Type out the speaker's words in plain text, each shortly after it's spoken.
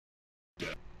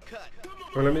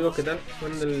Hola amigos, ¿qué tal?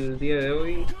 Bueno, el día de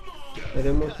hoy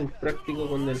haremos un práctico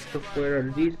con el software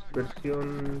ArcGis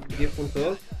versión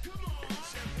 10.2,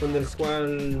 con el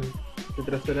cual se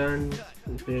trazarán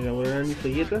y se elaborarán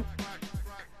Isoyetas.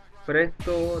 Para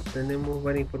esto tenemos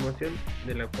varias información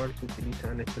de la cual se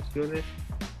utilizan estaciones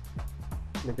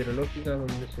meteorológicas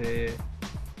donde se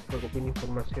recopila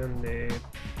información de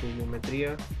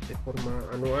pluviometría de forma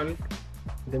anual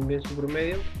y también su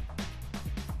promedio.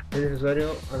 Es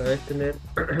necesario a la vez tener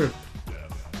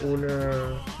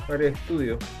una área de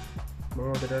estudio.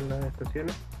 Vamos a crear las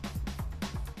estaciones.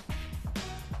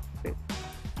 Sí.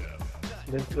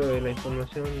 Dentro de la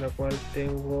información en la cual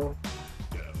tengo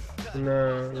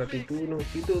una latitud y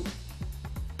longitud,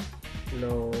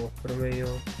 los promedios,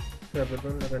 o sea,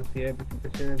 perdón, la cantidad de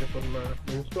precipitaciones de forma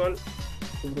mensual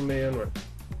y promedio anual.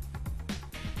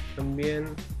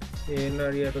 También el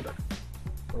área total.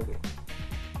 Okay.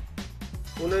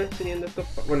 Una vez teniendo estos,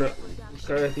 bueno,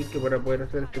 cabe decir que para poder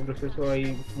hacer este proceso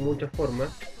hay muchas formas.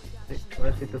 Sí, a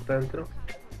ver si esto está dentro.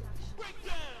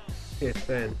 Sí,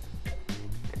 está dentro.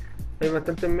 Hay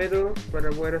bastantes métodos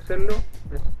para poder hacerlo.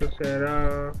 Esto se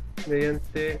hará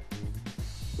mediante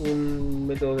un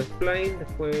método de spline,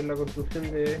 después la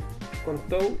construcción de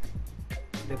contour,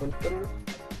 de contornos.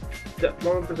 Ya,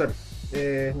 vamos a empezar.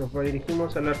 Nos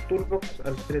dirigimos al Art Toolbox,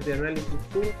 al 3D Analysis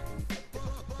Tools.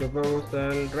 Nos vamos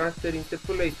al Raster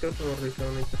Interpolation, vamos a realizar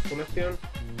una interpolación,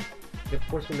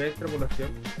 después una extrapolación,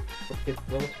 porque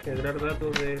vamos a generar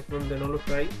datos de donde no los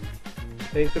hay.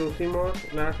 E introducimos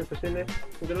las estaciones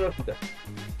meteorológicas.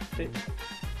 ¿Sí?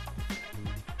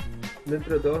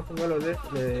 Dentro de todos estos valores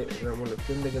le damos la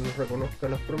opción de que nos reconozca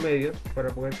los promedios para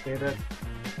poder generar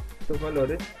estos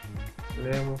valores.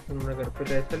 Le damos en una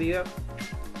carpeta de salida,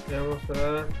 le vamos a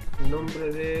dar el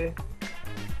nombre de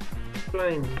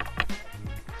spline.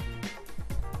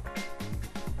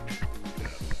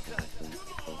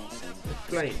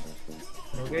 Ok,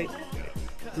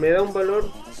 me da un valor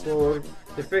por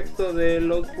defecto del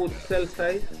output cell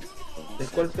size, el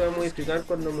cual se va a modificar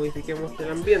cuando modifiquemos el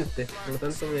ambiente. Por lo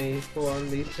tanto me dijo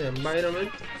donde dice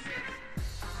environment,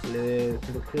 le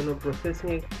selecciono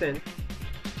processing extent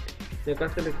y acá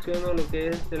selecciono lo que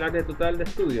es el área total de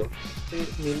estudio, ¿sí?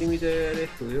 Mi límite de área de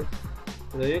estudio.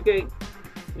 Le doy OK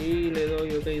y le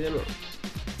doy OK de nuevo.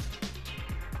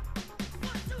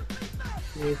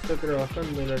 Y está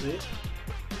trabajando la red.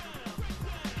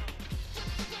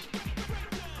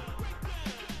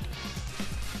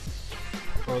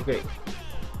 Ok.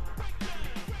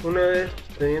 Una vez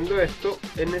teniendo esto,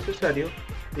 es necesario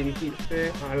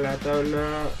dirigirse a la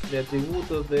tabla de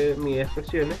atributos de mis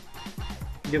expresiones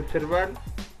y observar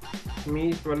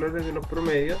mis valores de los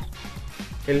promedios,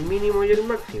 el mínimo y el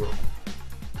máximo.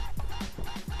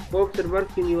 Puedo observar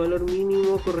que mi valor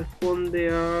mínimo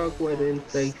corresponde a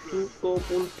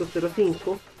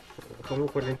 45.05, como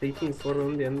 45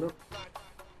 redondeando,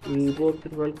 y puedo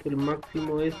observar que el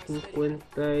máximo es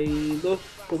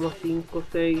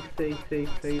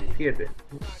 52,566667,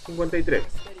 53.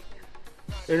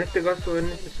 En este caso es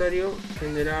necesario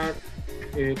generar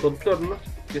contornos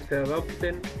que se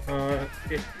adapten a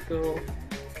estos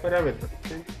parámetros,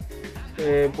 ¿sí?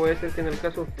 Puede ser que en el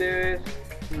caso de ustedes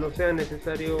no sea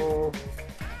necesario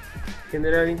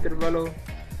generar intervalos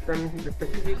tan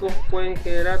específicos, pueden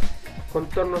generar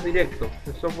contornos directos,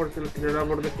 el software se los generará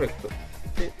por defecto,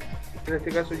 ¿sí? En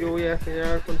este caso yo voy a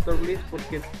generar contour list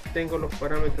porque tengo los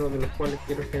parámetros de los cuales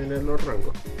quiero generar los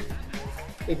rangos.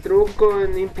 Introduzco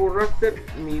en input raster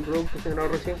mi producto generado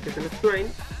recién, que es el spline.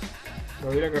 Me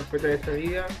voy a la carpeta de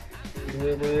salida y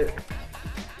voy a poner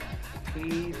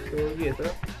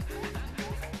Isoyetas.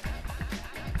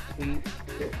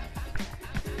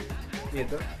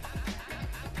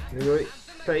 Le doy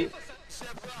save.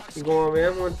 Y como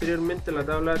veamos anteriormente en la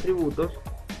tabla de atributos,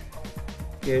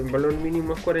 que el valor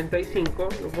mínimo es 45,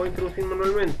 lo voy a introducir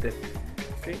manualmente,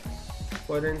 ¿sí?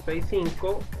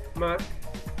 45 más,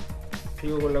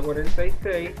 sigo con la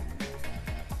 46,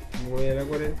 voy a la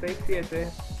 47,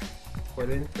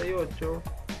 48,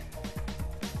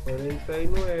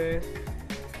 49,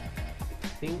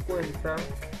 50,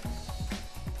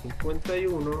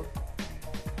 51,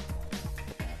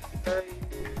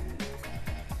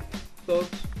 52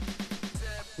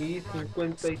 y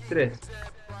 53.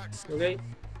 Ok,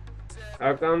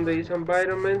 acá donde dice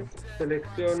environment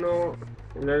selecciono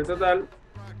el área total,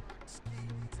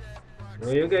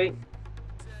 doy OK,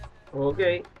 OK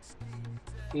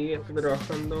y estoy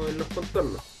trabajando en los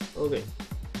contornos. Ok,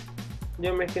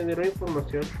 ya me generó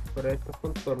información para estos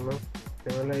contornos,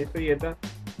 tengo la isoyeta.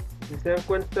 Si se dan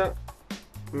cuenta,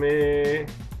 me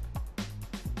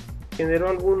generó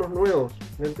algunos nuevos,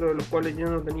 dentro de los cuales yo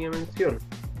no tenía mención.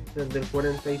 desde el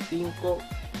 45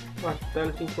 hasta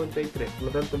el 53. Por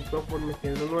lo tanto, el software me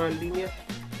generó nuevas líneas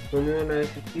donde no las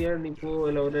existían y puedo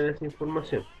elaborar esa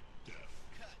información.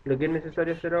 Lo que es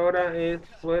necesario hacer ahora es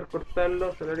poder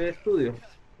cortarlos al área de estudio.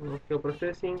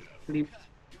 Geoprocessing, clip.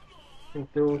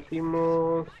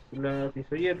 Introducimos las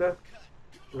isoyetas,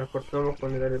 las cortamos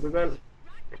con el área total.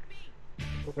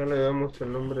 Acá le damos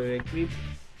el nombre de clip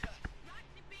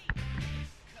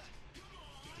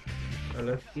a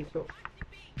las ISO.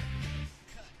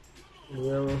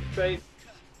 Le damos save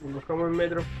y buscamos el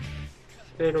metro.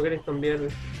 Si ustedes no quieren cambiar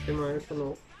el sistema de eso,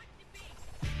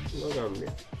 no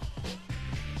cambia.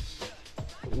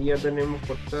 Y ya tenemos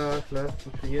cortadas las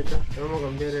isoyetas. Vamos a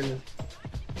cambiar el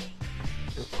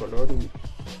color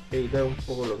y editar un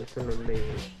poco lo que son los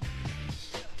labels.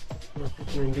 No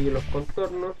sé si me indique los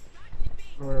contornos.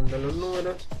 Vamos a andar los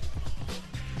números.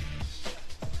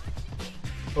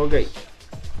 Ok,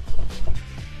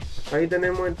 ahí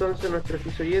tenemos entonces nuestras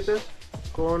isoyetas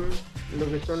con lo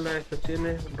que son las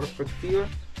estaciones respectivas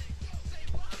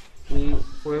y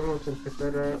podemos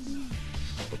empezar a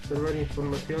observar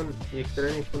información y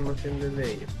extraer información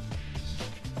desde ellas.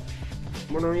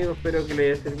 Bueno amigos, espero que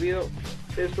les haya servido.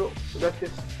 Eso,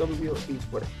 gracias, cambio y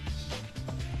fuera.